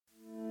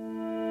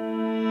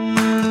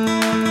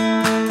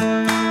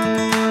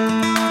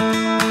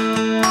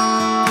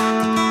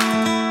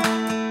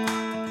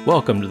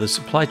Welcome to the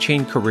Supply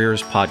Chain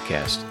Careers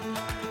Podcast,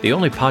 the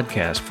only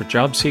podcast for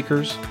job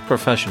seekers,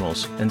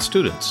 professionals, and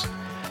students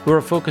who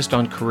are focused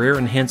on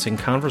career-enhancing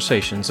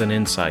conversations and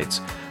insights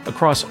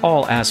across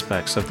all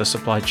aspects of the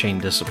supply chain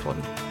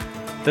discipline.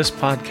 This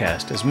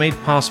podcast is made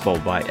possible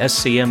by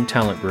SCM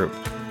Talent Group,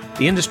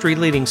 the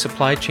industry-leading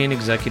supply chain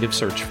executive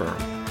search firm.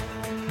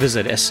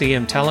 Visit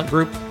SCM Talent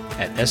Group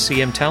at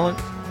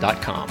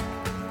scmtalent.com.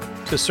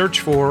 To search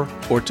for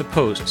or to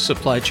post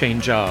supply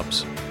chain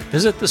jobs,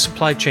 visit the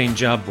Supply Chain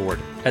Job Board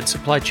at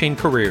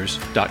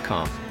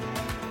supplychaincareers.com.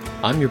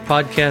 I'm your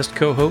podcast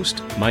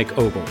co-host, Mike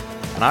Ogle.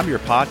 And I'm your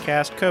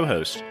podcast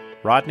co-host,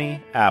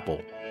 Rodney Apple.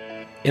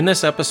 In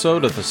this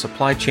episode of the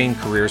Supply Chain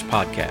Careers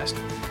Podcast,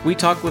 we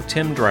talk with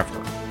Tim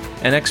Dreffer,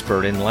 an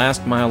expert in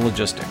last-mile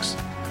logistics.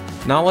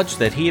 Knowledge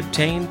that he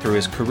obtained through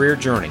his career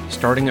journey,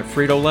 starting at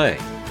Frito-Lay,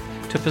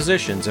 to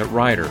positions at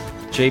Ryder,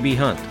 J.B.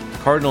 Hunt,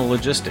 Cardinal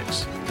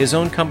Logistics, his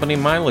own company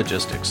My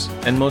Logistics,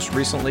 and most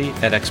recently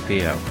at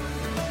XPO.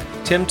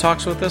 Tim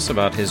talks with us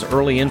about his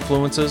early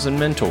influences and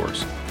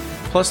mentors,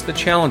 plus the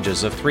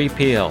challenges of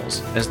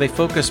 3PLs as they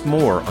focus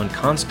more on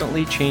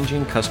constantly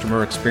changing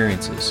customer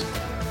experiences.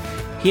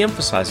 He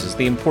emphasizes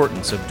the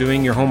importance of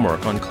doing your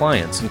homework on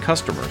clients and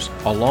customers,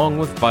 along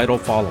with vital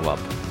follow-up,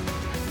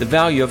 the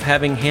value of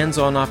having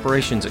hands-on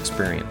operations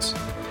experience,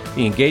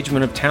 the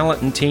engagement of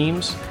talent and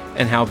teams,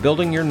 and how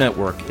building your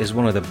network is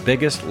one of the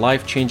biggest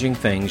life-changing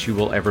things you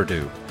will ever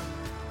do.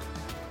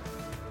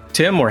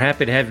 Tim, we're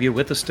happy to have you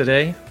with us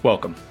today.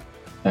 Welcome.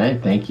 Hey,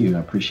 thank you. I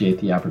appreciate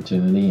the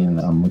opportunity, and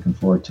I'm looking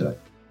forward to it.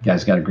 You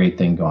guys got a great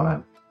thing going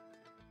on.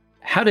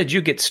 How did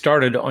you get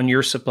started on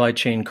your supply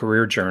chain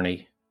career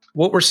journey?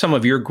 What were some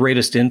of your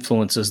greatest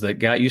influences that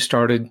got you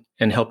started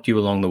and helped you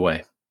along the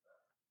way?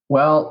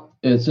 Well,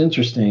 it's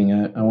interesting.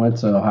 I went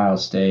to Ohio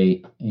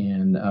State,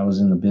 and I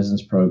was in the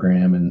business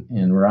program,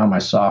 and around my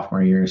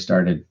sophomore year, I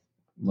started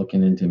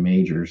looking into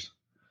majors.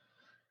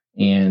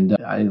 And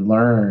I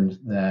learned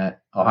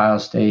that Ohio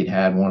State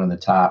had one of the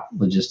top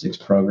logistics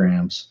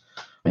programs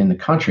in the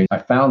country. I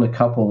found a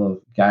couple of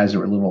guys that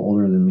were a little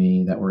older than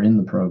me that were in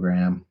the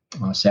program.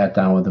 I sat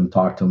down with them,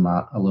 talked to them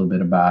a little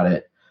bit about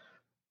it,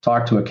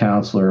 talked to a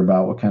counselor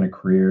about what kind of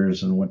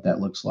careers and what that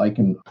looks like,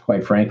 and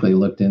quite frankly,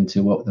 looked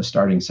into what the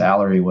starting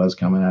salary was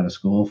coming out of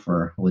school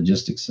for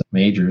logistics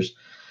majors,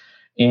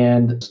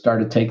 and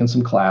started taking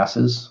some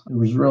classes. It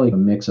was really a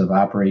mix of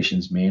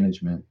operations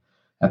management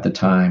at the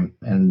time,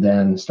 and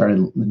then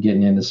started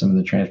getting into some of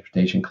the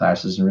transportation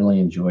classes and really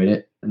enjoyed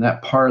it. And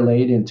that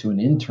parlayed into an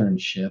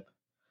internship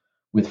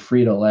with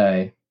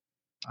Frito-Lay.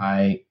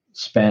 I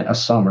spent a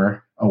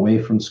summer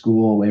away from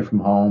school, away from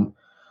home,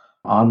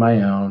 on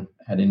my own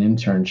at an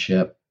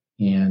internship,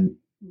 and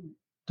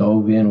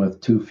dove in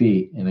with 2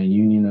 feet in a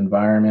union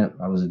environment.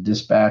 I was a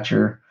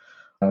dispatcher.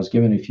 I was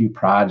given a few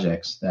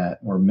projects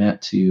that were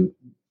meant to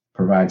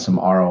provide some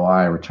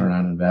ROI, return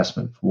on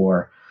investment,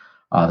 for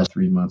the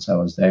 3 months I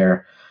was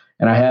there.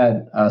 And I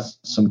had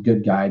some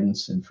good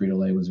guidance, and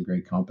Frito-Lay was a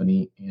great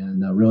company.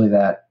 And that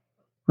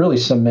really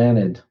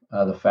cemented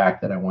the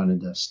fact that I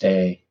wanted to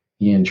stay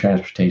in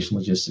transportation,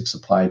 logistics,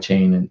 supply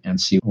chain, and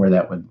see where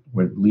that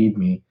would lead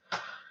me.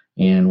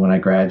 And when I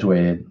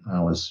graduated, I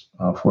was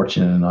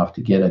fortunate enough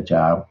to get a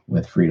job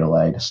with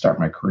Frito-Lay to start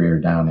my career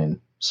down in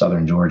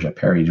southern Georgia,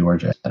 Perry,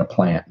 Georgia, at a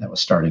plant that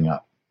was starting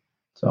up.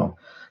 So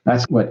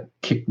that's what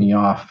kicked me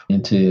off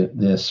into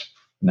this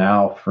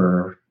now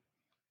for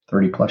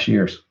 30 plus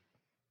years.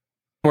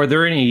 Were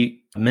there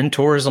any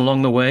mentors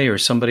along the way, or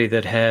somebody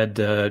that had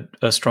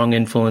a strong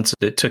influence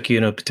that took you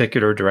in a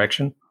particular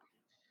direction?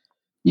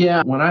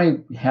 Yeah, when I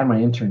had my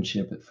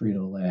internship at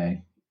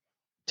Frito-Lay,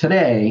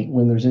 today,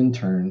 when there's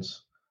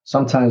interns,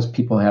 sometimes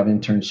people have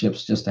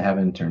internships just to have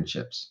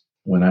internships.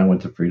 When I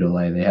went to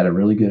Frito-Lay, they had a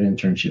really good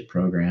internship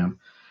program.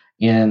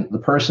 And the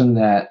person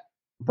that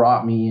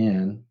brought me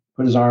in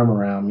put his arm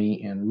around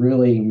me and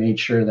really made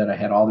sure that I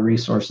had all the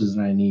resources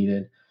that I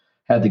needed,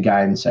 had the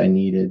guidance I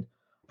needed,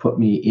 put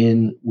me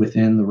in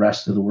within the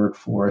rest of the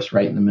workforce,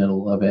 right in the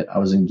middle of it. I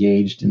was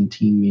engaged in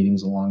team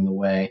meetings along the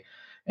way.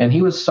 And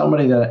he was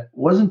somebody that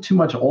wasn't too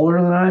much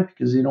older than I,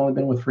 because he'd only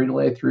been with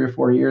Frito-Lay 3 or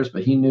 4 years,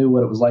 but he knew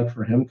what it was like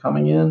for him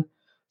coming in.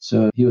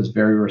 So he was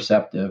very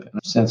receptive, and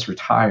I've since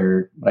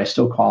retired, but I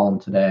still call him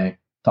today,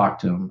 talk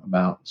to him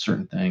about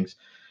certain things.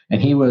 And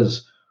he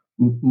was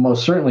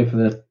most certainly for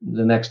the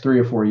next 3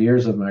 or 4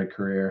 years of my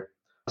career,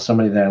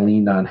 somebody that I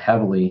leaned on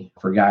heavily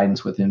for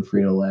guidance within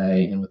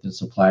Frito-Lay and within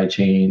supply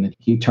chain.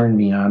 He turned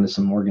me on to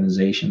some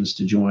organizations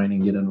to join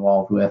and get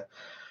involved with.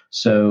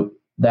 So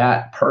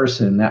that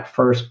person, that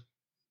first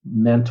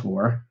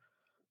mentor,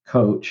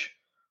 coach,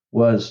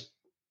 was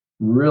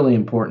really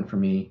important for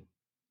me,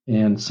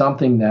 and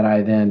something that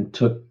I then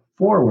took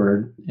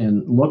forward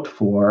and looked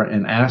for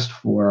and asked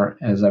for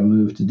as I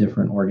moved to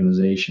different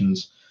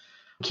organizations,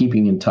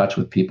 keeping in touch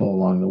with people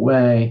along the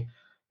way,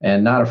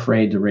 and not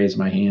afraid to raise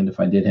my hand if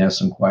I did have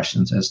some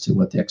questions as to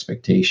what the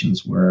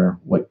expectations were,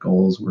 what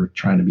goals were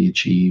trying to be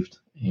achieved,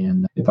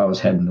 and if I was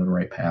heading the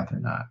right path or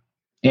not,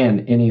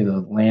 and any of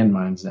the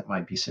landmines that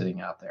might be sitting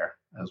out there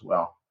as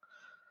well.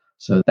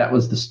 So that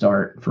was the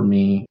start for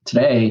me.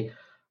 Today,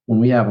 when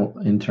we have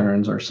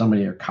interns or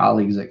somebody or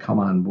colleagues that come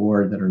on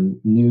board that are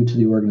new to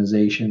the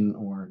organization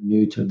or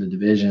new to the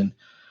division,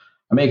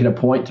 I make it a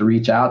point to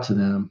reach out to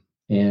them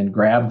and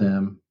grab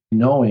them,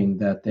 knowing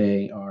that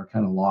they are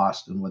kind of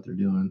lost in what they're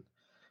doing,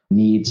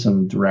 need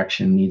some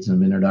direction, need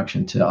some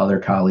introduction to other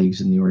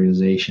colleagues in the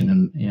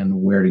organization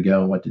and where to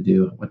go, what to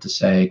do, what to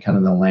say, kind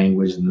of the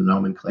language and the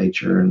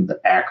nomenclature and the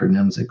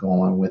acronyms that go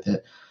along with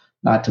it.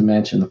 Not to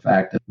mention the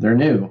fact that they're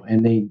new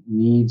and they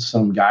need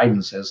some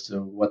guidance as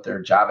to what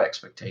their job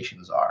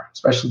expectations are,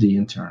 especially the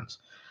interns.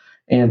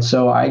 And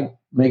so I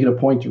make it a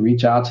point to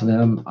reach out to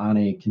them on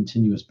a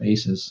continuous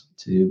basis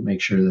to make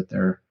sure that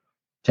they're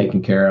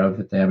taken care of,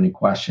 if they have any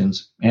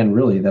questions, and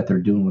really that they're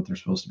doing what they're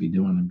supposed to be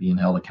doing and being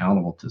held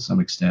accountable to some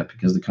extent,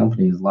 because the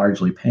company is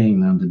largely paying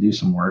them to do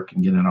some work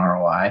and get an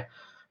ROI,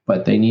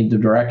 but they need the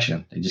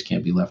direction. They just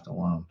can't be left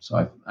alone.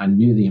 So I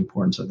knew the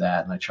importance of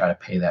that, and I try to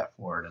pay that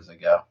forward as I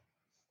go.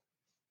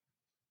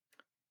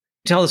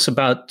 Tell us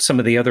about some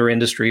of the other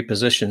industry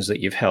positions that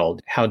you've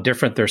held, how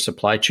different their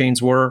supply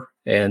chains were,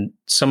 and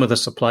some of the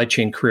supply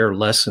chain career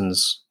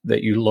lessons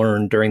that you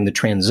learned during the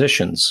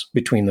transitions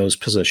between those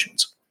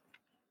positions.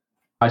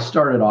 I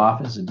started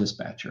off as a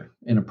dispatcher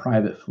in a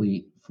private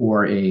fleet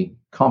for a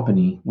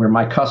company where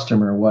my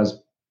customer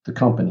was the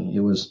company.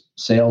 It was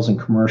sales and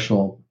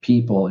commercial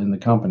people in the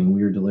company.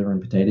 We were delivering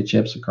potato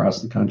chips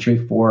across the country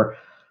for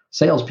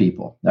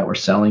salespeople that were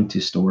selling to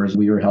stores.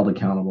 We were held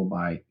accountable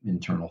by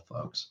internal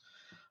folks.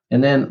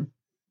 And then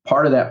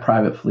part of that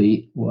private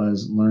fleet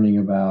was learning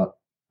about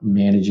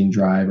managing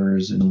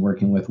drivers and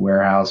working with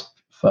warehouse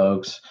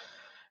folks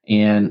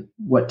and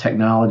what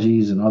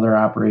technologies and other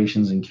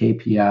operations and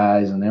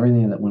KPIs and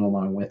everything that went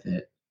along with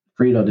it.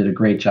 Frito did a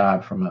great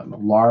job from a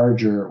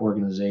larger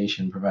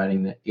organization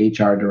providing the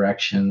HR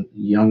direction,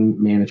 young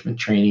management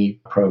trainee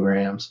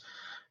programs.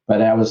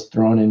 But I was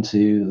thrown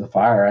into the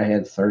fire. I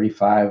had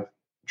 35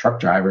 truck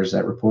drivers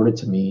that reported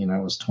to me, and I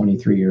was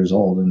 23 years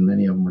old, and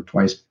many of them were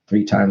twice,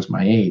 three times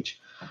my age.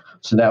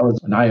 So that was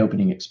an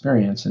eye-opening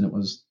experience, and it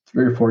was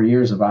 3 or 4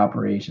 years of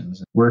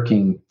operations,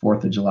 working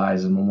 4th of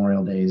July's and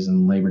Memorial Days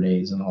and Labor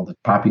Days and all the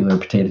popular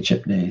potato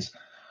chip days.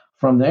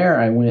 From there,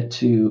 I went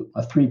to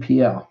a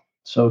 3PL,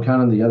 so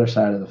kind of the other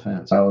side of the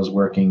fence. I was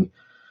working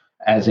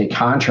as a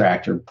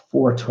contractor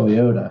for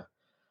Toyota.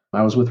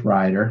 I was with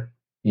Ryder,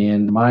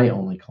 and my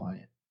only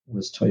client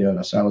was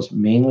Toyota. So I was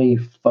mainly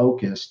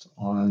focused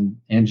on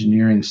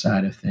engineering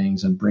side of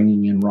things and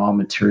bringing in raw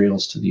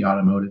materials to the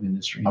automotive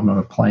industry. I'm on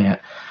a plant,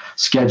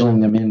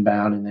 scheduling them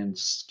inbound and then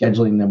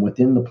scheduling them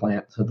within the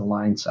plant to the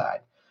line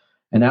side.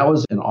 And that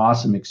was an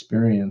awesome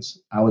experience.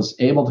 I was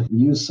able to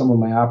use some of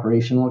my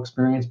operational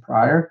experience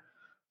prior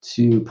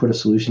to put a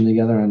solution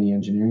together on the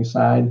engineering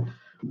side.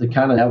 The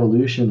kind of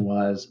evolution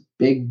was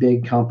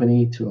big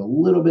company to a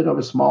little bit of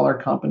a smaller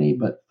company,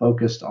 but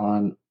focused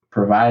on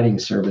providing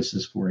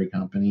services for a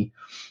company.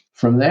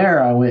 From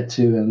there, I went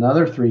to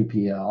another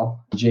 3PL,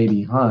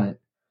 JB Hunt,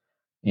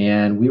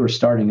 and we were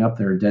starting up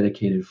their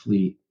dedicated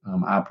fleet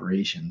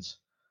operations.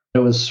 It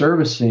was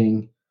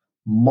servicing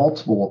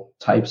multiple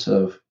types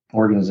of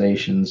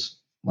organizations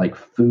like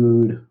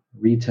food,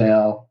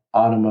 retail,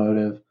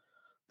 automotive,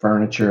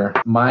 furniture.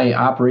 My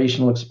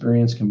operational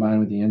experience combined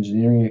with the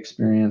engineering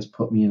experience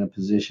put me in a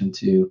position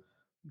to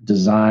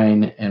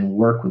design and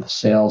work with the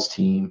sales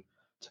team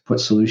to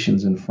put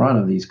solutions in front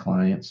of these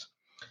clients.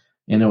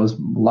 And it was a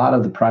lot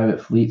of the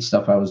private fleet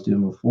stuff I was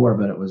doing before,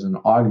 but it was an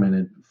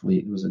augmented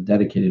fleet. It was a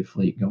dedicated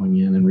fleet going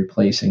in and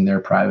replacing their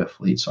private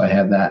fleet. So I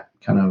had that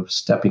kind of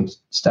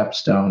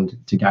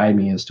stepstone to guide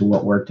me as to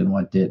what worked and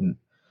what didn't.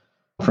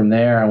 From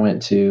there, I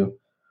went to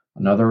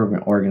another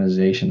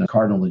organization,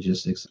 Cardinal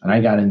Logistics, and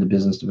I got into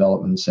business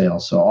development and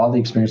sales. So all the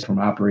experience from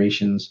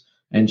operations,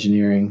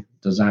 engineering,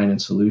 design,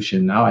 and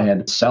solution, now I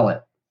had to sell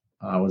it.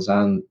 I was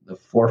on the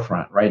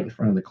forefront, right in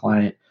front of the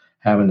client,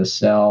 having to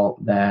sell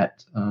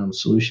that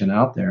solution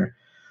out there,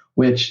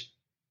 which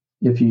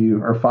if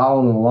you are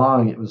following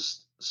along, it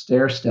was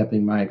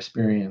stair-stepping my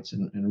experience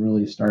and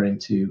really starting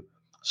to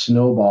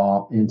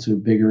snowball into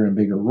bigger and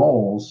bigger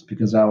roles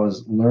because I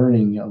was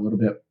learning a little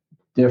bit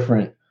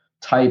different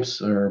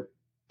types or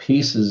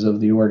pieces of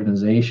the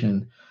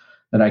organization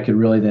that I could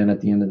really then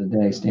at the end of the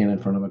day stand in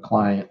front of a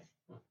client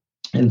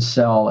and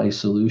sell a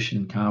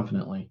solution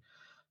confidently.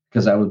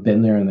 Because I had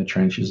been there in the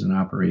trenches and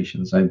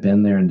operations. I've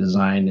been there and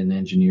designed and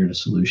engineered a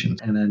solution.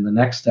 And then the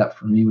next step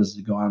for me was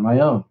to go on my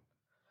own.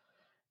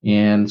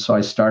 And so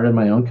I started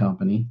my own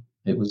company.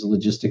 It was a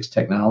logistics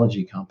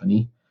technology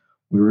company.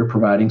 We were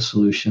providing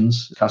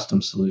solutions, custom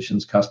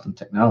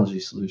technology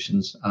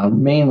solutions,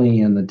 mainly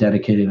in the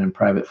dedicated and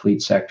private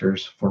fleet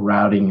sectors for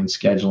routing and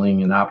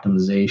scheduling and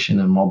optimization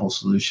and mobile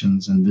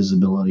solutions and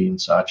visibility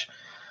and such.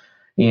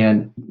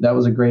 And that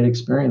was a great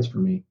experience for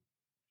me.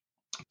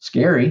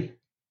 Scary,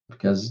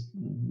 because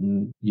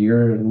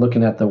you're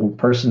looking at the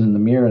person in the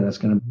mirror that's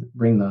going to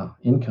bring the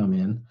income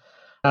in.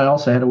 I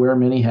also had to wear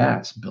many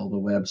hats, build a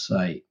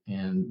website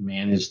and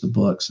manage the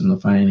books and the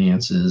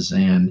finances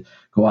and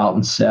go out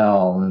and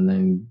sell and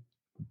then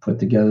put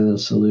together the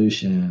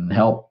solution,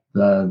 help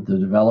the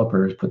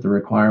developers put the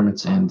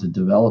requirements in to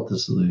develop the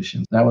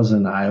solution. That was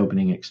an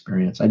eye-opening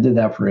experience. I did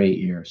that for 8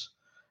 years.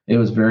 It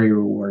was very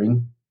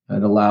rewarding.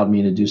 It allowed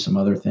me to do some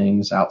other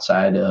things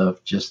outside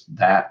of just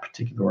that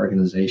particular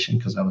organization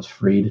because I was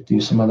free to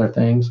do some other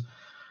things.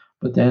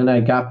 But then I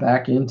got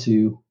back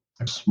into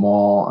a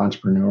small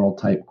entrepreneurial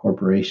type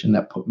corporation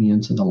that put me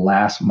into the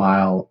last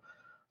mile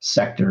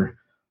sector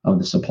of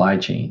the supply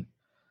chain.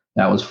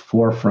 That was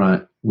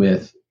forefront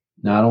with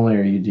not only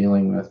are you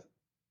dealing with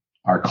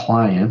our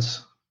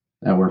clients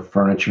that were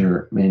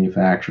furniture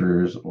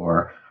manufacturers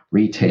or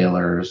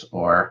retailers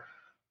or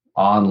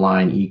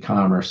online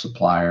e-commerce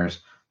suppliers,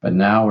 but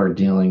now we're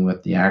dealing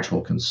with the actual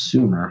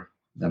consumer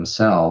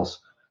themselves,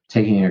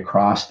 taking it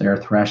across their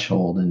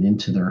threshold and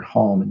into their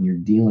home. And you're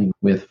dealing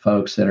with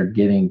folks that are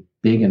getting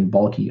big and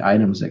bulky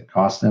items that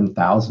cost them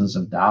thousands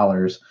of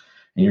dollars,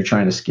 and you're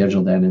trying to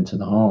schedule that into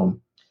the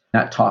home.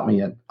 That taught me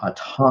a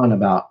ton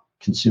about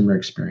consumer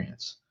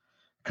experience,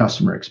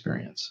 customer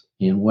experience,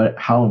 and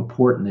how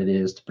important it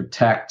is to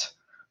protect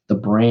the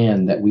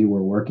brand that we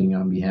were working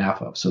on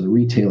behalf of. So the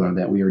retailer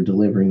that we were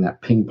delivering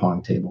that ping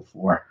pong table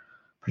for,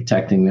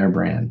 protecting their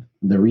brand.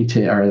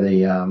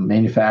 The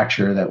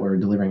manufacturer that we're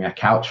delivering a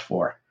couch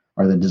for,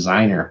 or the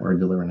designer we're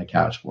delivering a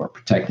couch for,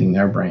 protecting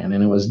their brand.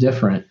 And it was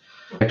different.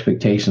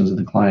 Expectations of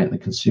the client and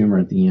the consumer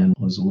at the end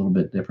was a little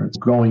bit different.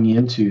 Going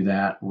into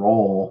that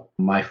role,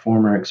 my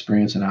former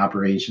experience in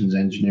operations,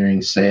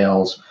 engineering,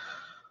 sales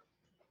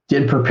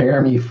did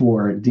prepare me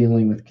for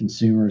dealing with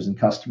consumers and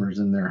customers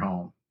in their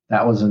home.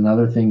 That was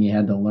another thing you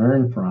had to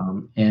learn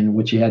from. And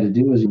what you had to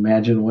do is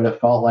imagine what it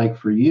felt like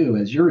for you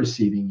as you're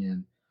receiving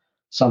in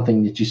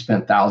something that you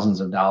spent thousands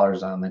of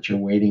dollars on, that you're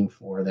waiting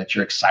for, that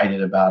you're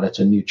excited about. It's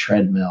a new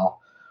treadmill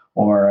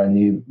or a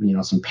new,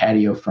 some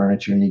patio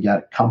furniture, and you got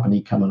a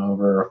company coming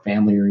over or a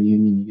family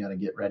reunion you got to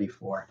get ready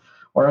for,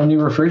 or a new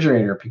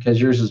refrigerator because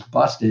yours is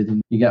busted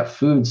and you got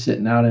food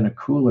sitting out in a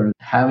cooler.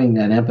 Having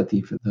that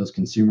empathy for those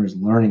consumers,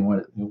 learning what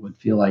it would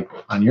feel like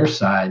on your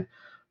side,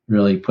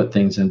 really put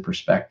things in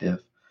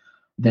perspective.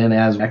 Then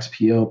as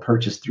XPO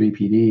purchased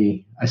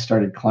 3PD, I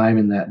started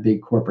climbing that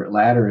big corporate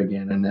ladder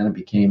again, and then it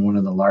became one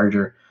of the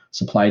larger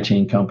supply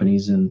chain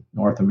companies in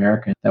North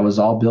America. That was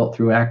all built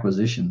through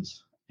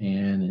acquisitions.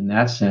 And in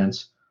that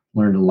sense,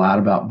 learned a lot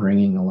about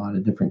bringing a lot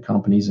of different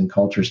companies and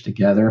cultures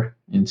together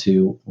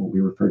into what we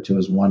refer to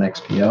as one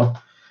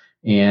XPO,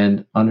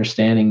 and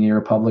understanding you're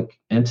a public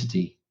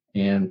entity.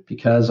 And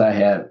because I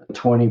had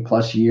 20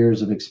 plus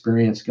years of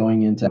experience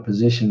going into a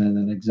position at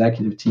an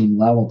executive team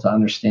level to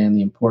understand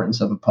the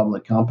importance of a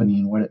public company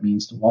and what it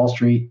means to Wall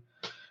Street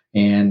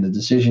and the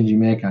decisions you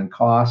make on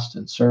cost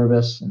and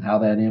service and how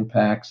that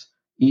impacts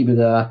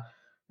EBITDA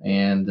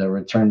and the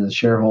return to the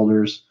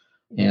shareholders.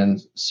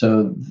 And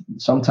so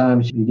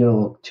sometimes you get a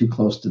little too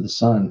close to the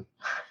sun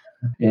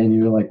and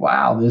you're like,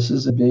 wow, this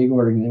is a big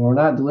organization. We're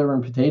not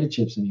delivering potato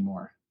chips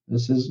anymore.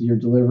 You're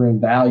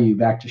delivering value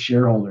back to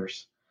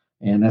shareholders.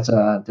 And that's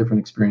a different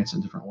experience,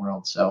 a different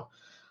world. So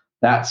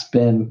that's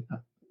been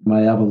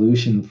my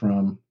evolution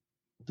from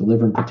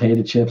delivering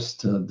potato chips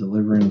to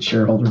delivering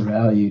shareholder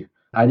value.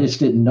 I just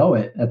didn't know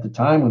it at the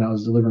time when I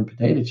was delivering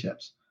potato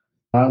chips.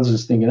 I was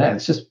just thinking that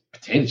it's just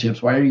potato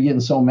chips. Why are you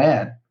getting so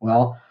mad?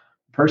 Well,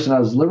 the person I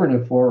was delivering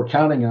it for were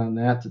counting on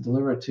that to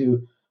deliver it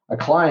to a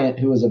client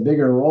who was a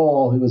bigger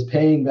role, who was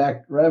paying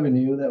back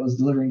revenue, that was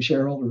delivering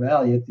shareholder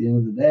value at the end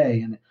of the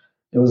day. And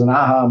it was an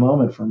aha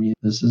moment for me.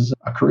 This is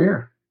a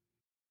career.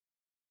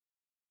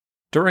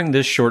 During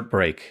this short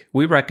break,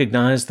 we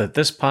recognize that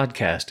this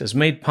podcast is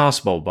made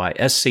possible by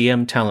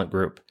SCM Talent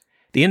Group,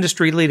 the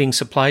industry-leading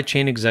supply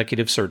chain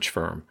executive search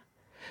firm.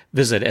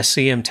 Visit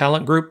SCM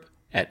Talent Group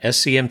at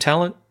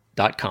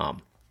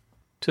scmtalent.com.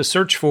 To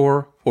search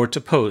for or to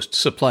post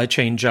supply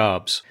chain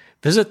jobs,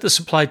 visit the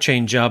Supply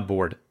Chain Job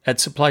Board at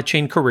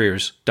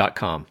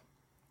supplychaincareers.com.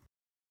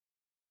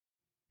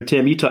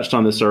 Tim, you touched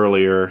on this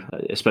earlier,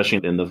 especially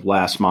in the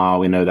last mile.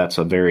 We know that's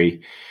a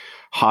very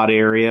hot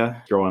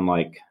area, growing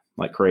like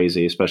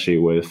crazy, especially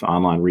with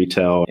online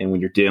retail. And when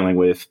you're dealing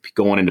with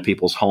going into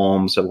people's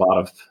homes, a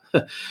lot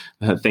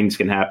of things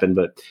can happen.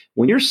 But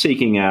when you're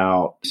seeking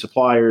out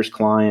suppliers,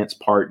 clients,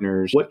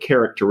 partners, what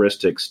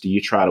characteristics do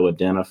you try to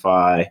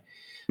identify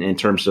in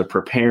terms of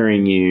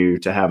preparing you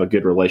to have a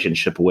good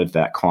relationship with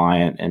that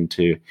client and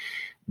to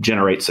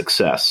generate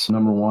success?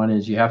 Number one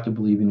is you have to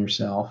believe in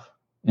yourself,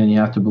 and you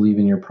have to believe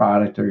in your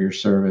product or your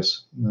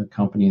service, the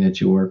company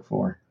that you work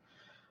for.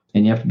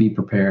 And you have to be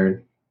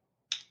prepared.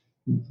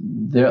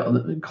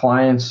 The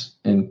clients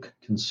and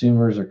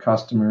consumers or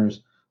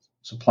customers,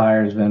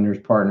 suppliers, vendors,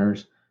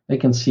 partners, they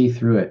can see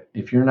through it.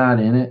 If you're not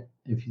in it,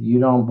 if you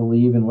don't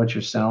believe in what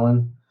you're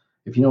selling,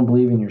 if you don't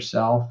believe in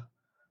yourself,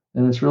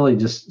 then it's really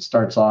just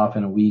starts off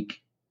in a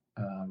weak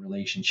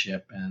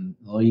relationship, and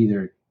they'll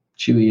either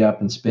chew you up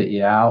and spit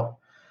you out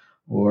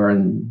or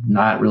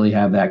not really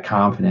have that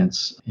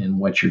confidence in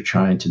what you're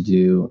trying to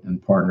do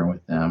and partner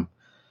with them.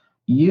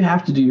 You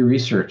have to do your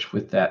research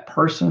with that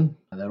person,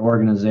 that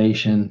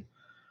organization.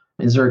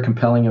 Is there a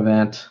compelling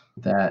event,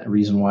 that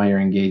reason why you're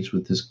engaged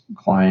with this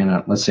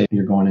client? Let's say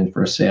you're going in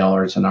for a sale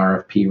or it's an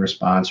RFP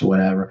response or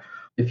whatever.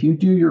 if you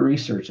do your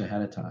research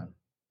ahead of time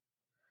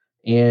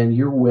and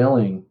you're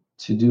willing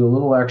to do a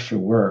little extra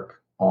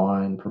work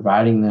on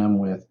providing them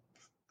with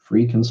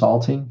free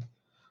consulting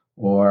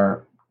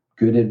or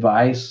good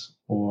advice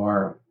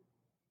or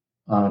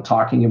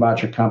talking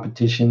about your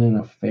competition in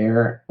a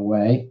fair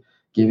way,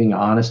 giving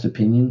honest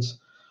opinions,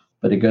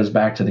 but it goes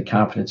back to the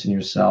confidence in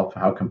yourself,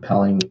 how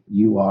compelling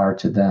you are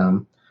to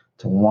them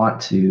to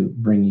want to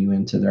bring you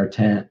into their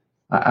tent.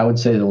 I would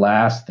say the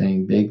last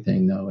thing, big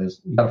thing though,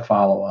 is you got to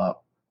follow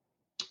up,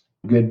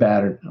 good,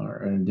 bad,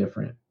 or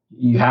indifferent.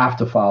 You have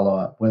to follow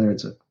up, whether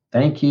it's a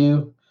thank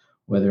you,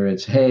 whether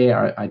it's, hey,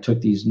 I took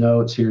these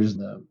notes. Here's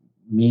the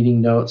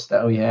meeting notes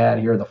that we had.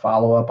 Here are the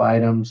follow up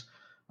items.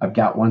 I've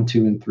got 1,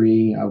 2, and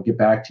 3. I'll get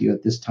back to you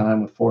at this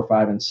time with 4,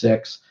 5, and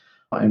 6.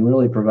 And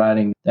really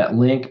providing that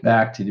link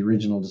back to the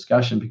original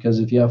discussion, because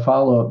if you have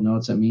follow-up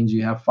notes, that means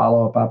you have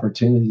follow-up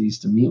opportunities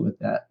to meet with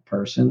that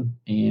person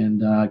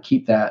and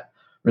keep that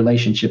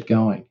relationship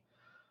going.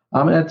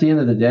 And at the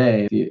end of the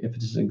day, if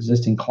it's an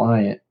existing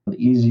client,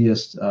 the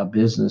easiest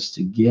business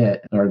to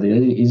get or the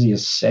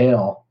easiest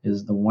sale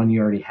is the one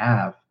you already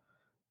have,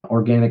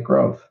 organic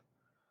growth.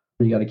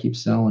 You got to keep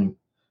selling.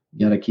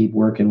 You got to keep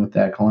working with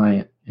that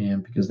client.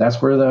 And because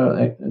that's where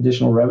the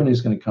additional revenue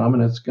is going to come,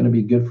 and it's going to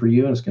be good for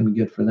you and it's going to be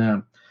good for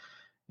them.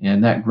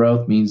 And that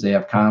growth means they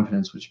have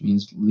confidence, which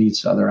means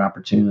leads to other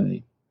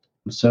opportunity.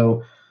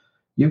 So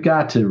you've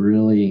got to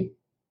really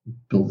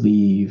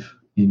believe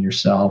in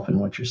yourself and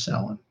what you're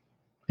selling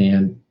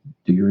and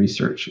do your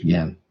research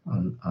again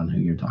on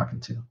who you're talking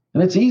to.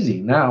 And it's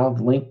easy now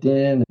with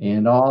LinkedIn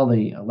and all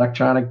the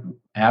electronic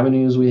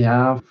avenues we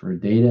have for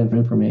data and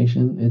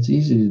information. It's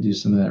easy to do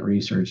some of that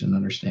research and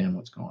understand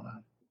what's going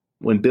on.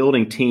 When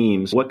building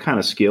teams, what kind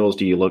of skills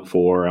do you look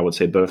for? I would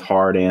say both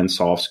hard and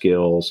soft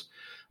skills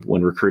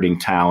when recruiting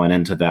talent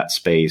into that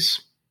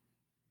space.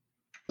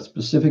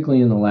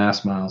 Specifically in the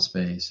last mile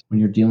space, when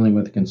you're dealing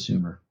with a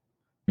consumer,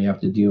 you have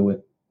to deal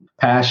with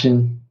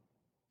passion,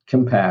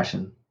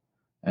 compassion,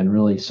 and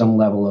really some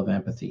level of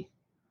empathy.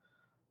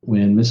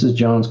 When Mrs.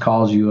 Jones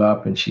calls you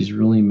up and she's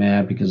really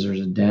mad because there's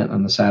a dent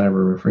on the side of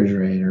her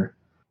refrigerator,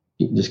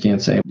 you just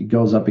can't say it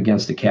goes up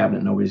against the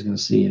cabinet. Nobody's going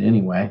to see it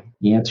anyway.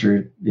 The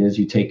answer is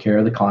you take care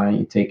of the client,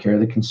 you take care of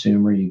the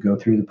consumer, you go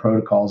through the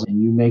protocols,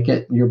 and you make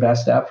it your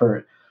best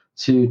effort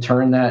to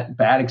turn that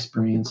bad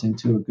experience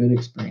into a good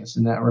experience.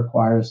 And that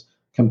requires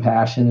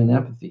compassion and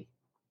empathy.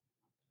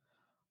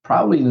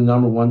 Probably the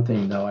number one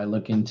thing, though, I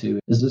look into,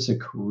 is this a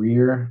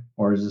career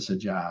or is this a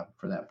job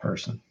for that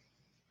person?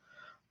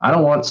 I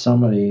don't want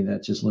somebody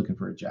that's just looking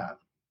for a job.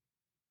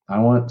 I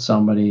want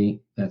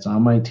somebody that's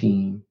on my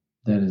team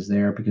that is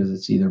there because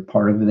it's either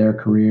part of their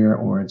career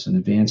or it's in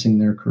advancing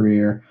their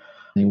career.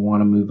 They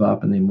want to move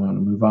up and they want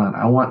to move on.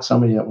 I want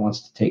somebody that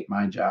wants to take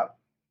my job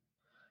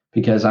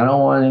because I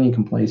don't want any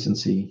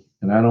complacency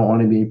and I don't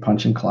want to be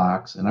punching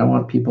clocks. And I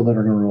want people that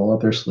are going to roll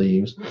up their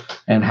sleeves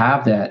and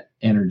have that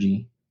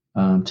energy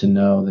to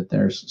know that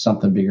there's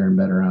something bigger and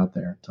better out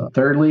there. So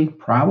thirdly,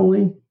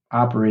 probably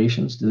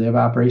operations. Do they have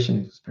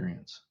operation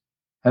experience?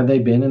 Have they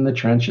been in the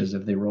trenches?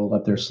 If they rolled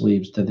up their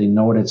sleeves, do they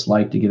know what it's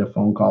like to get a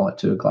phone call at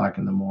 2:00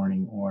 in the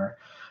morning or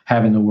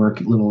having to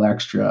work a little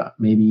extra,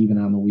 maybe even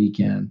on the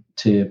weekend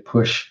to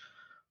push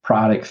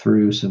product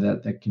through so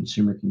that the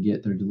consumer can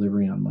get their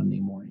delivery on Monday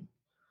morning?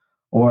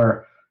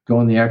 Or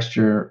going the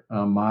extra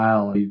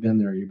mile. You've been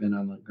there, you've been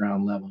on the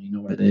ground level, you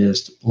know what it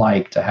is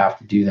like to have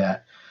to do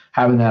that.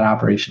 Having that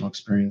operational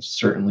experience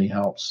certainly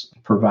helps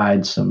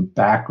provide some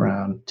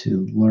background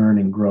to learn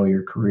and grow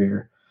your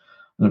career.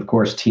 And of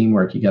course,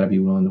 teamwork, you got to be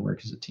willing to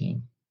work as a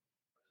team.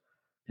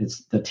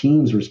 It's the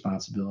team's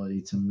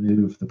responsibility to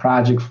move the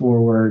project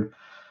forward,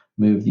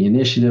 move the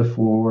initiative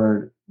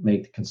forward,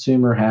 make the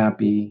consumer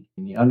happy.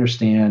 And you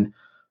understand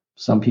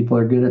some people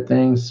are good at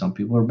things, some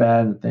people are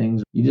bad at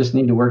things. You just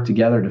need to work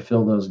together to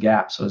fill those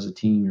gaps. So as a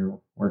team, you're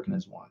working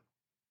as one.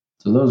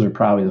 So those are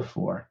probably the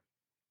 4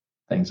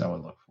 things I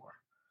would look for.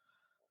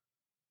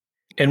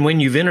 And when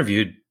you've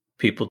interviewed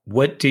people,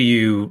 what do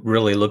you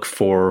really look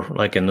for,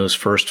 like in those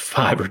first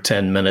 5 or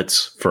 10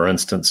 minutes, for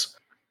instance?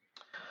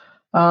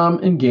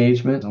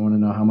 Engagement. I want to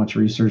know how much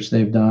research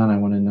they've done. I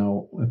want to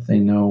know if they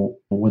know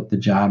what the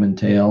job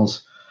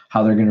entails,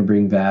 how they're going to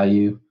bring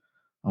value,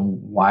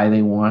 why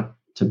they want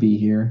to be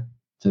here.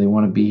 Do they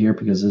want to be here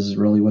because this is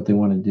really what they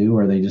want to do?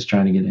 Or are they just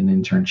trying to get an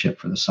internship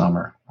for the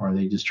summer? Or are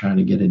they just trying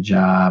to get a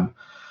job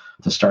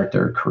to start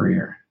their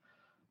career?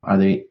 Are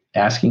they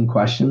asking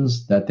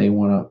questions that they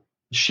want to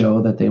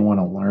show that they want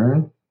to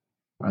learn?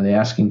 Are they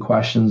asking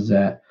questions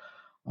that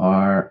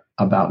are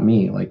about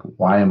me? Like,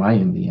 why am I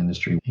in the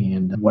industry?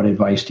 And what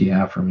advice do you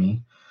have for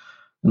me?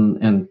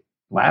 And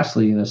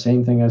lastly, the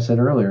same thing I said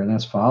earlier, and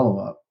that's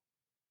follow-up.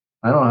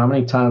 I don't know how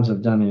many times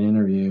I've done an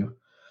interview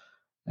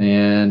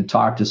and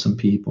talked to some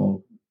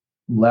people,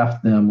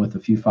 left them with a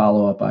few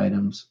follow-up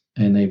items,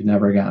 and they've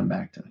never gotten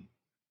back to me.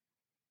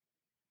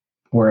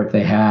 Or if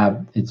they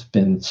have, it's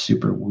been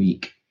super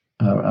weak,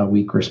 a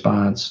weak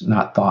response,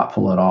 not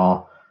thoughtful at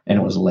all, and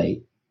it was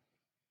late.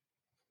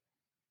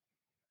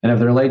 And if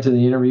they're late to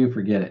the interview,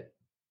 forget it.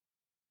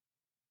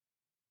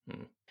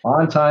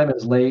 On time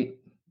is late,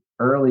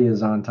 early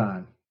is on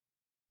time.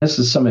 This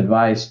is some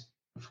advice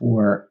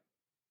for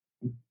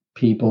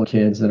people,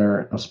 kids that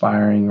are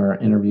aspiring or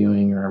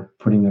interviewing or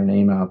putting their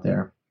name out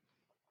there.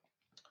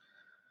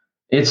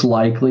 It's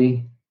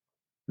likely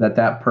that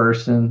that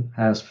person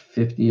has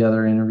 50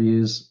 other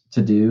interviews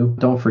to do.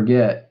 Don't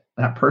forget,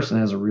 that person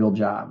has a real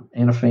job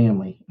and a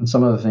family and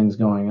some other things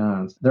going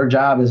on. Their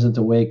job isn't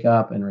to wake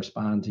up and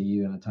respond to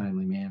you in a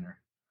timely manner.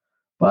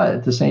 But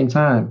at the same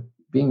time,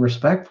 being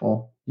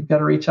respectful, you've got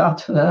to reach out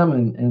to them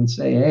and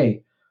say,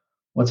 hey,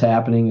 what's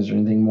happening? Is there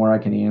anything more I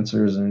can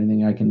answer? Is there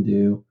anything I can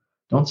do?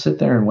 Don't sit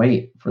there and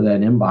wait for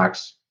that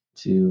inbox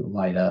to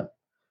light up.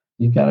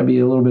 You've got to be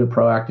a little bit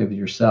proactive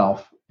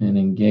yourself and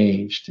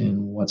engaged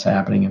in what's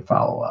happening and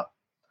follow up.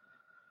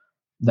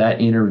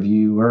 That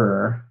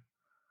interviewer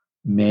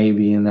may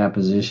be in that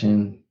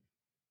position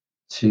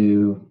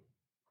to,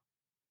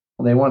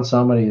 they want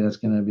somebody that's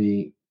going to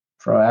be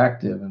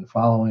proactive and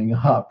following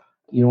up.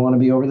 You don't want to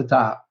be over the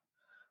top.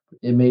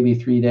 It may be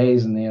 3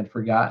 days and they had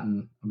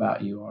forgotten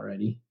about you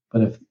already.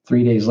 But if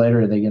 3 days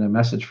later they get a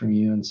message from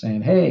you and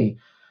saying, hey,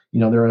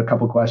 there are a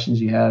couple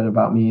questions you had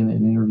about me in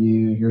an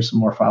interview. Here's some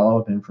more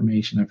follow-up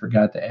information I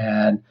forgot to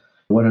add.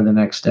 What are the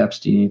next steps?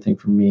 Do you need anything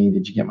from me?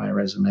 Did you get my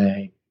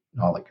resume?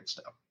 All that good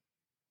stuff.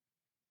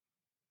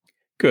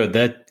 Good.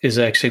 That is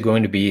actually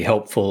going to be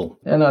helpful.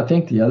 And I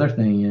think the other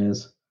thing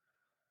is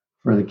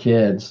for the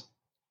kids,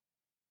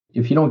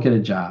 if you don't get a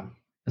job,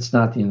 it's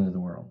not the end of the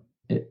world.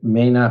 You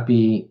may not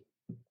be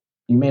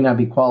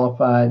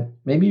qualified.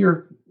 Maybe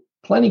you're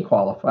plenty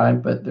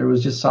qualified, but there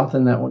was just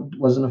something that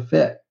wasn't a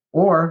fit,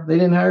 or they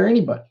didn't hire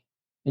anybody.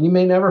 And you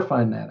may never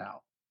find that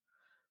out.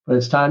 But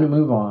it's time to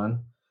move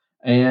on.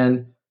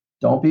 And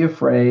don't be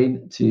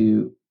afraid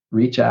to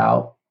reach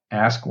out,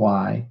 ask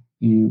why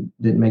you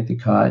didn't make the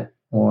cut,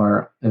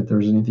 or if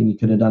there's anything you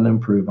could have done to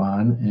improve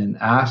on, and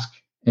ask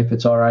if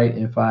it's all right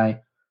if I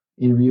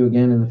interview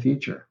again in the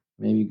future.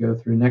 Maybe go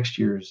through next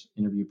year's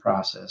interview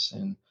process,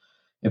 and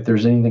if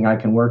there's anything I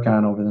can work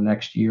on over the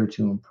next year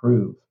to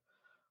improve.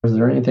 Is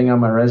there anything on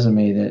my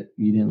resume that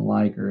you didn't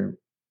like or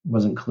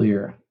wasn't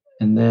clear?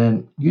 And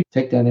then you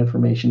take that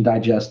information,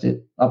 digest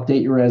it,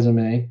 update your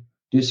resume,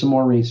 do some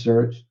more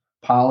research,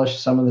 polish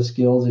some of the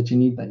skills that you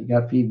need that you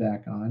got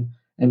feedback on,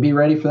 and be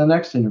ready for the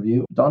next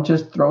interview. Don't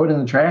just throw it in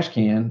the trash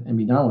can and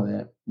be done with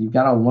it. You've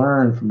got to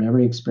learn from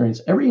every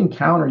experience. Every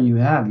encounter you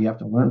have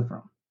to learn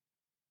from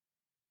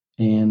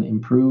and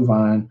improve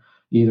on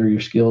either your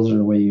skills or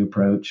the way you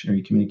approach or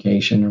your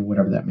communication or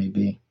whatever that may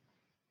be.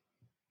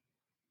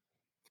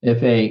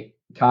 If a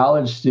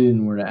college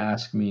student were to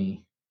ask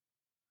me,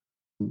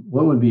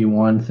 what would be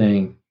one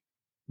thing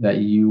that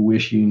you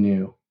wish you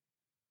knew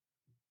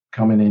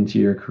coming into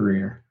your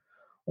career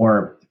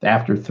or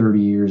after 30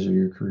 years of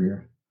your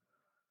career?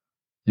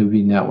 It would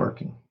be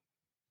networking.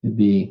 It'd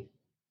be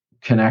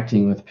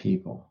connecting with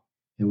people.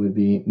 It would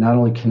be not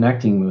only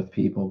connecting with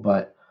people,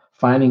 but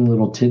finding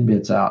little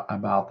tidbits out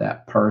about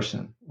that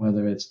person,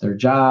 whether it's their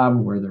job,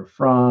 where they're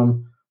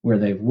from, where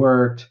they've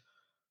worked,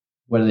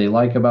 what do they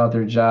like about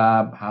their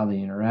job, how they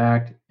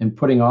interact, and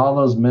putting all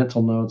those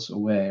mental notes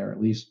away, or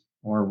at least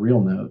more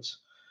real notes,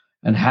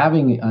 and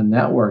having a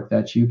network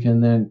that you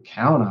can then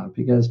count on.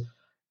 Because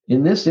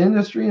in this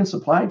industry and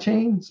supply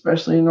chain,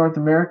 especially in North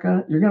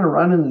America, you're going to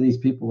run into these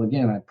people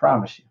again, I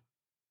promise you.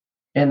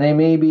 And they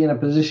may be in a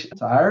position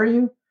to hire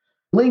you.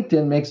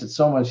 LinkedIn makes it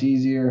so much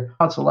easier.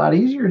 It's a lot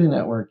easier to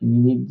network, and you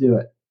need to do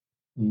it.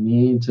 You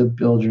need to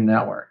build your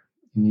network.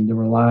 You need to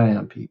rely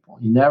on people.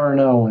 You never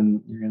know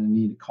when you're going to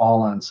need to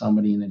call on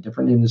somebody in a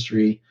different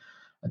industry,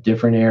 a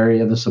different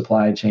area of the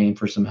supply chain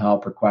for some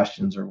help or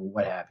questions or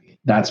what have you.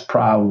 That's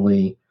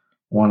probably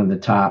one of the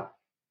top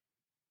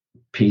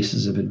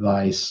pieces of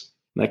advice.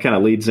 That kind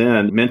of leads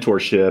in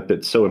mentorship.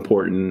 It's so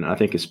important, I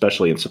think,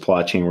 especially in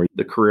supply chain where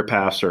the career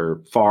paths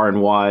are far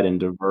and wide and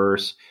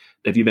diverse.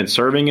 Have you been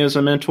serving as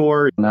a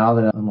mentor? Now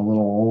that I'm a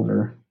little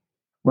older,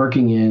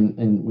 working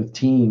in with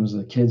teams,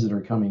 the kids that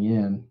are coming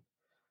in,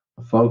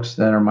 folks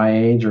that are my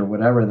age or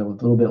whatever, that with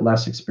a little bit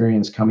less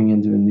experience coming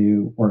into a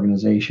new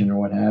organization or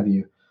what have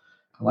you,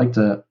 I like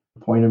to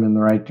point them in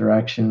the right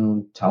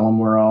direction, tell them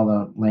where all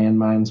the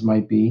landmines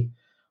might be,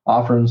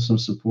 offer them some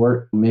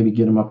support, maybe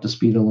get them up to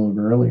speed a little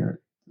bit earlier.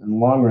 In the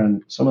long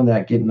run, some of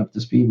that getting up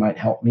to speed might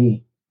help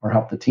me or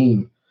help the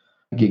team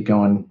get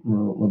going a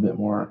little bit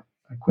more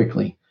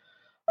quickly.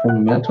 From a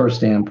mentor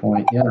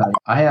standpoint,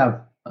 I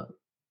have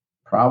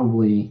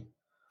probably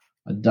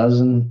a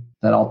dozen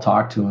that I'll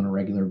talk to on a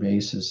regular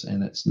basis.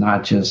 And it's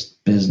not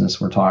just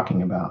business we're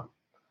talking about.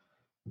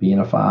 Being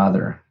a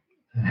father,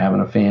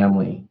 having a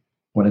family,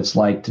 what it's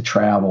like to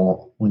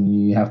travel when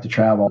you have to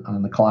travel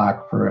on the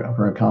clock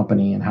for a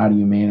company, and how do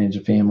you manage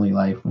a family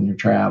life when you're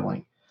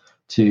traveling,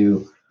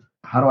 to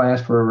how do I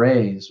ask for a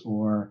raise,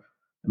 or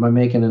am I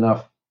making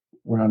enough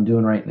what I'm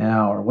doing right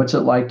now, or what's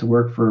it like to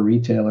work for a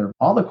retailer?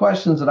 All the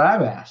questions that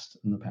I've asked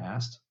in the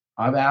past,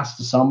 I've asked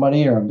to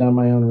somebody or I've done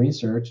my own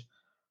research.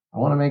 I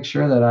want to make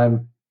sure that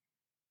I'm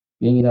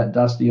being that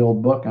dusty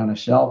old book on a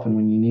shelf, and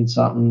when you need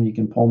something, you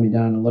can pull me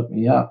down and look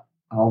me up.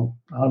 I'll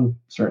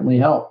certainly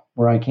help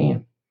where I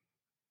can.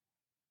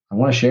 I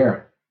want to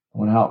share. I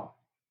want to help.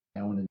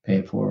 I want to pay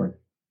it forward.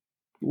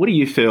 What do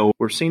you feel?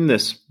 We're seeing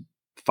this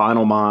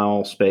final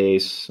mile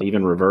space,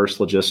 even reverse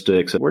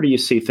logistics. Where do you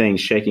see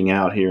things shaking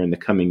out here in the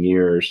coming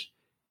years?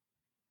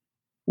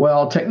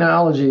 Well,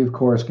 technology, of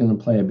course, going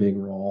to play a big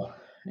role.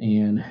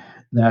 And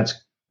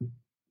that's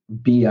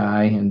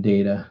BI and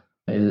data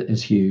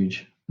is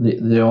huge.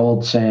 The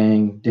old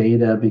saying,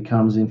 data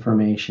becomes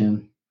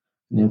information,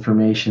 and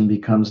information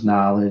becomes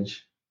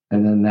knowledge,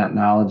 and then that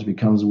knowledge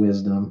becomes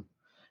wisdom.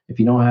 If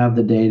you don't have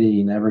the data,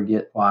 you never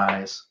get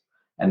wise.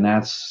 And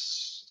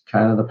that's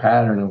kind of the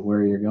pattern of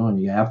where you're going.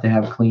 You have to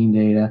have clean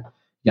data.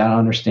 You got to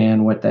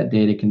understand what that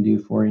data can do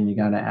for you, and you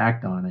got to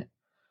act on it.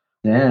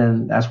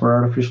 Then that's where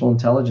artificial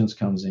intelligence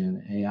comes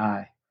in,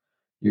 AI.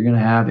 You're going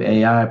to have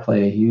AI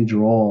play a huge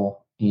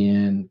role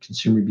in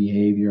consumer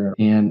behavior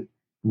and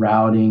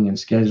routing and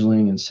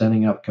scheduling and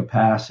setting up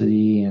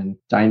capacity and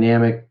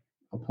dynamic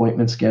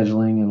appointment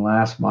scheduling and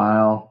last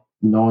mile,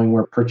 knowing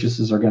where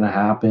purchases are going to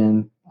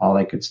happen, all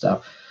that good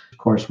stuff. Of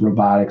course,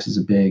 robotics is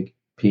a big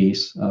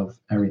piece of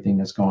everything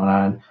that's going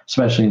on,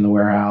 especially in the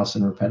warehouse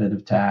and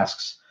repetitive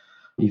tasks.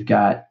 You've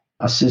got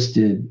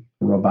assisted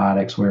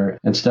robotics where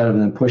instead of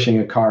them pushing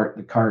a cart,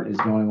 the cart is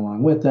going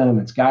along with them.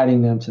 It's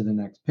guiding them to the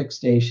next pick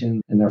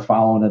station and they're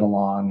following it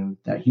along. And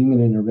that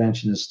human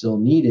intervention is still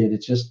needed.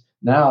 It's just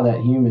now that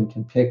human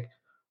can pick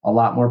a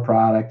lot more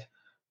product.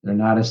 They're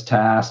not as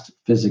tasked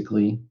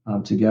physically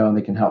to go, and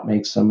they can help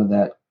make some of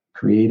that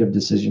creative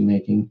decision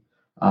making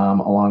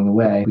along the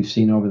way. We've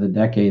seen over the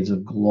decades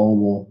of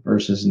global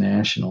versus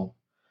national.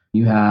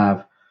 You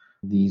have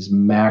these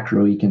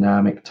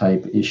macroeconomic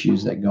type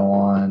issues that go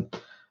on,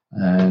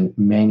 and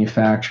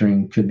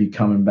manufacturing could be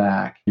coming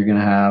back. You're going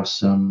to have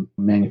some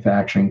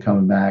manufacturing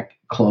coming back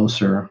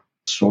closer,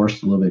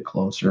 sourced a little bit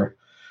closer.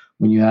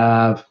 When you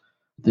have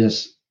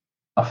this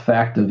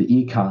effect of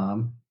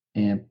e-com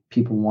and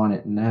people want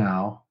it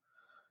now,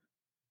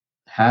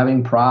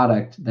 having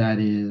product that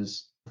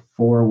is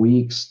 4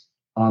 weeks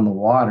on the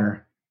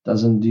water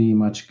doesn't do you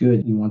much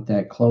good. You want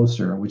that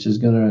closer, which is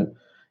going to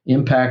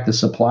impact the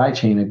supply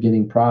chain of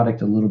getting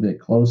product a little bit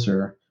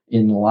closer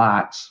in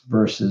lots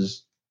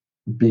versus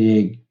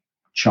big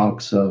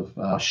chunks of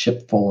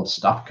ship full of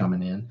stuff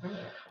coming in.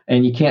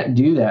 And you can't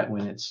do that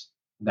when it's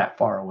that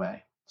far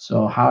away.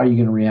 So how are you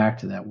going to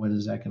react to that? What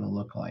is that going to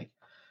look like?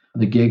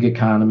 The gig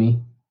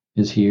economy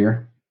is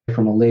here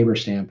from a labor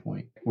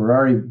standpoint. We're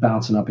already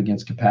bouncing up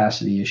against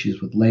capacity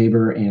issues with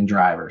labor and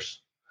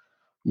drivers.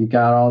 You've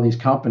got all these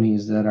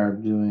companies that are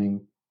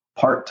doing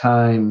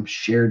part-time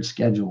shared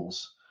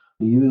schedules.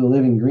 You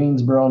live in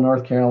Greensboro,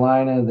 North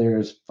Carolina.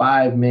 There's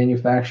 5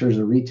 manufacturers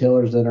or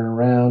retailers that are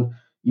around.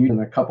 You in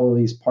a couple of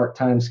these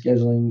part-time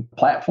scheduling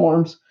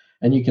platforms,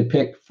 and you can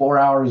pick 4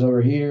 hours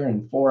over here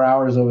and 4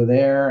 hours over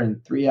there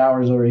and 3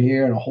 hours over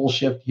here and a whole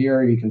shift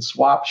here. You can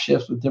swap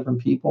shifts with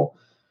different people.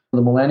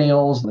 The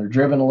millennials, they're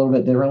driven a little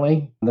bit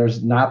differently.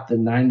 There's not the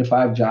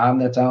 9-to-5 job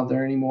that's out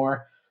there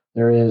anymore.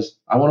 There is,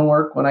 I want to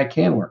work when I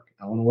can work.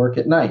 I want to work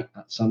at night.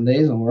 Some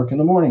days I work in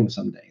the morning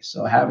some days.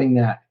 So having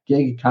that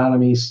gig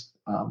economy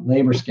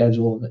labor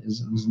schedule is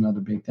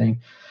another big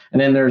thing.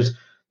 And then there's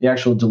the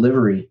actual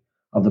delivery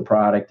of the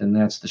product, and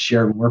that's the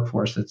shared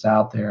workforce that's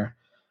out there,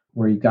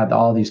 where you've got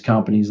all these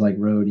companies like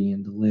Roadie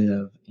and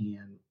Deliv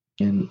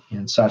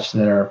and such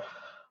that are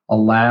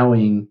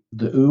allowing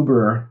the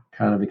Uber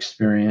kind of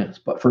experience,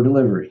 but for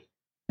delivery.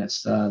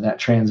 It's that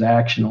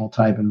transactional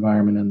type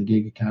environment in the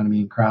gig economy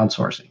and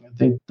crowdsourcing. I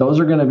think those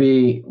are going to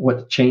be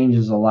what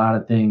changes a lot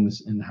of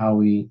things in how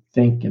we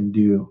think and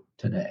do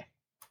today.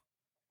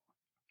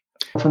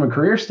 From a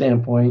career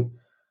standpoint,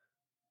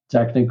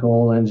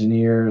 technical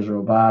engineers,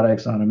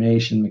 robotics,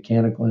 automation,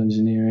 mechanical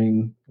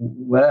engineering,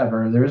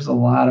 whatever, there's a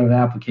lot of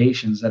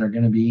applications that are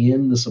going to be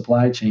in the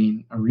supply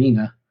chain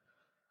arena.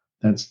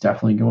 That's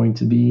definitely going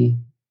to be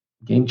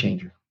a game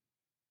changer.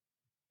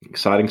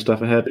 Exciting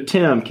stuff ahead.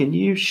 Tim, can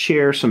you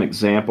share some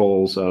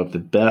examples of the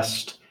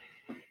best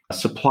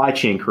supply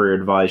chain career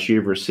advice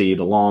you've received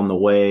along the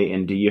way?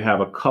 And do you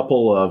have a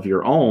couple of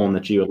your own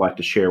that you would like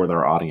to share with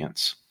our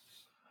audience?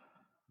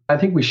 I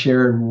think we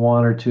shared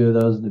one or two of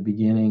those at the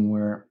beginning,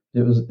 where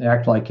it was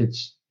act like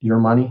it's your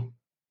money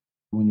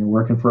when you're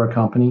working for a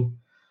company,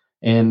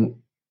 and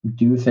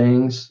do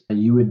things that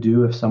you would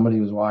do if somebody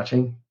was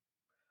watching.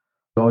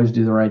 Always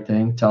do the right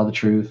thing, tell the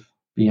truth,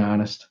 be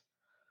honest.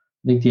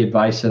 I think the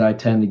advice that I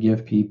tend to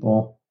give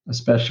people,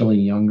 especially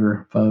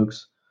younger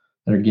folks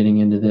that are getting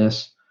into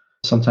this,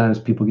 sometimes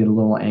people get a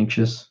little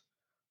anxious.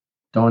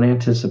 Don't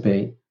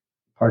anticipate,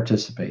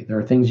 participate. There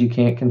are things you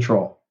can't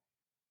control.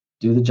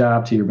 Do the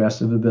job to your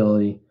best of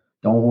ability.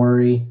 Don't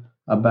worry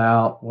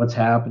about what's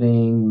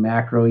happening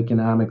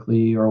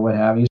macroeconomically or what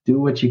have you. Do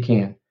what you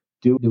can.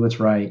 Do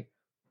what's right.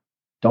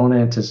 Don't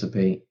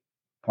anticipate,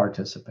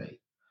 participate.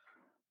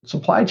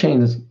 Supply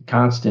chain is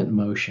constant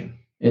motion.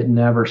 It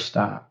never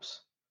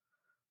stops.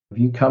 If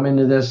you come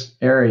into this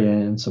area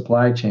in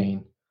supply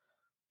chain,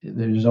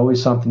 there's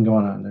always something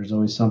going on. There's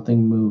always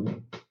something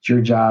moving. It's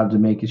your job to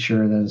make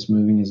sure that it's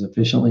moving as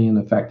efficiently and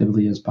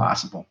effectively as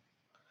possible.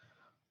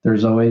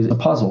 There's always a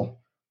puzzle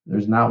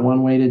There's not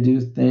one way to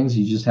do things.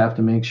 You just have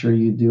to make sure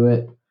you do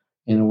it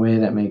in a way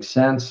that makes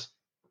sense.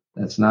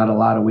 That's not a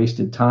lot of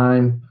wasted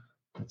time.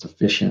 That's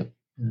efficient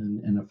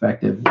and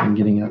effective in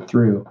getting it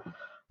through.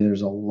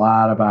 There's a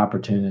lot of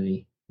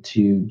opportunity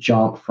to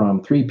jump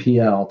from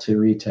 3PL to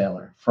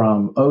retailer,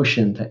 from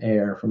ocean to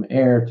air, from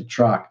air to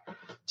truck,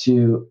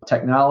 to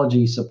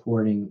technology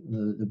supporting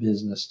the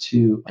business,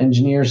 to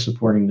engineers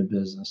supporting the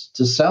business,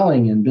 to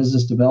selling and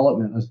business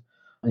development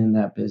in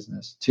that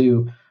business,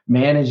 to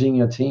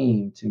managing a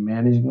team, to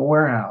managing a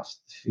warehouse,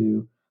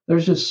 to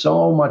there's just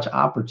so much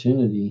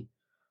opportunity.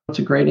 It's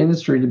a great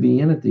industry to be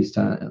in at these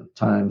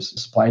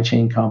times. Supply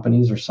chain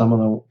companies are some of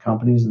the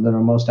companies that are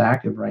most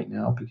active right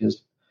now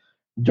because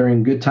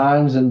during good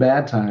times and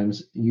bad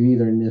times, you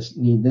either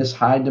need this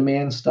high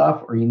demand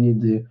stuff or you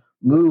need to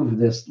move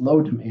this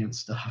low demand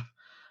stuff.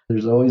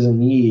 There's always a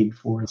need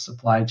for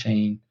supply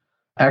chain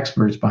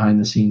experts behind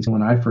the scenes.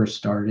 When I first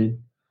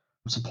started,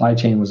 supply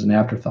chain was an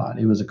afterthought.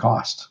 It was a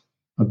cost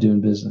of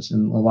doing business.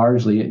 And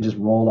largely it just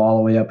rolled all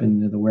the way up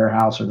into the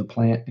warehouse or the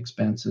plant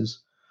expenses.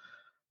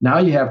 Now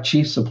you have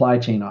chief supply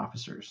chain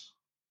officers.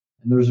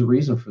 And there's a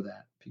reason for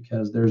that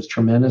because there's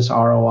tremendous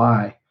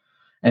ROI.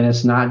 And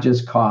it's not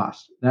just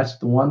cost. That's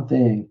the one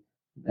thing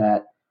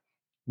that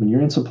when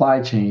you're in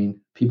supply chain,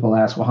 people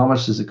ask, well, how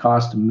much does it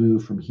cost to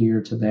move from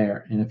here to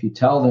there? And if you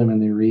tell them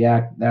and they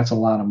react, that's a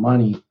lot of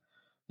money,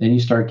 then you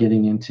start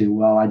getting into,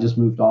 well, I just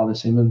moved all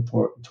this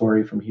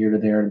inventory from here to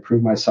there and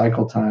improved my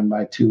cycle time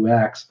by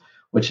 2x,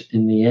 which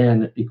in the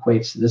end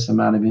equates to this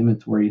amount of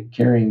inventory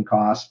carrying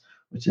costs,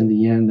 which in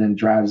the end then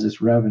drives this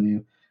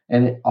revenue.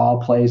 And it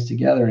all plays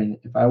together. And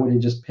if I would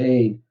have just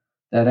paid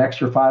that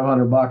extra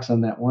 $500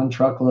 on that one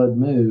truckload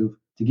move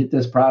to get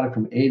this product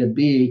from A to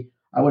B,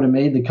 I would have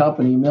made the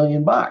company $1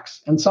 million.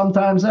 And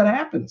sometimes that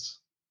happens.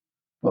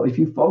 But if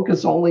you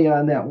focus only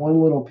on that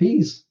one little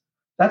piece,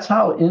 that's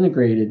how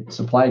integrated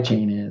supply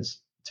chain is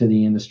to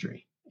the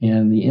industry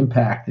and the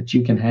impact that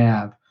you can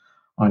have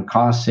on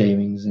cost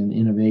savings and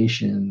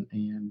innovation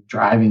and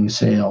driving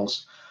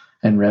sales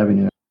and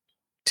revenue.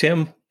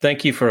 Tim,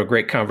 thank you for a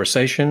great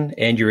conversation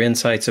and your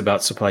insights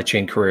about supply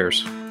chain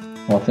careers.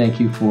 Well, thank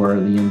you for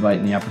the invite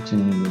and the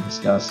opportunity to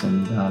discuss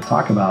and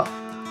talk about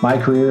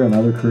my career and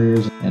other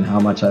careers and how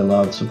much I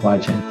love supply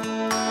chain.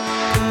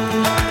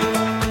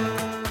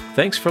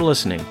 Thanks for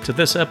listening to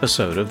this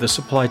episode of the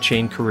Supply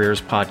Chain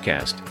Careers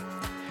Podcast.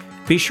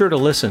 Be sure to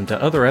listen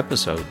to other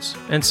episodes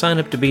and sign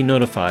up to be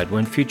notified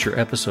when future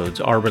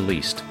episodes are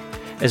released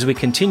as we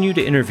continue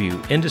to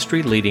interview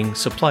industry-leading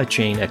supply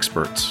chain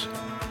experts.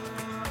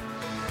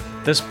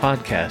 This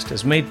podcast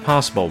is made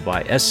possible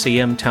by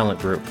SCM Talent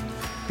Group,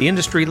 the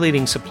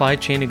industry-leading supply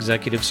chain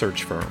executive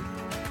search firm.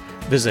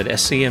 Visit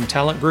SCM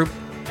Talent Group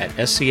at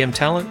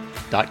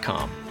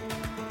scmtalent.com.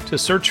 To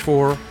search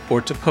for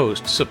or to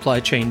post supply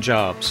chain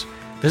jobs,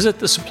 visit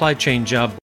the Supply Chain Job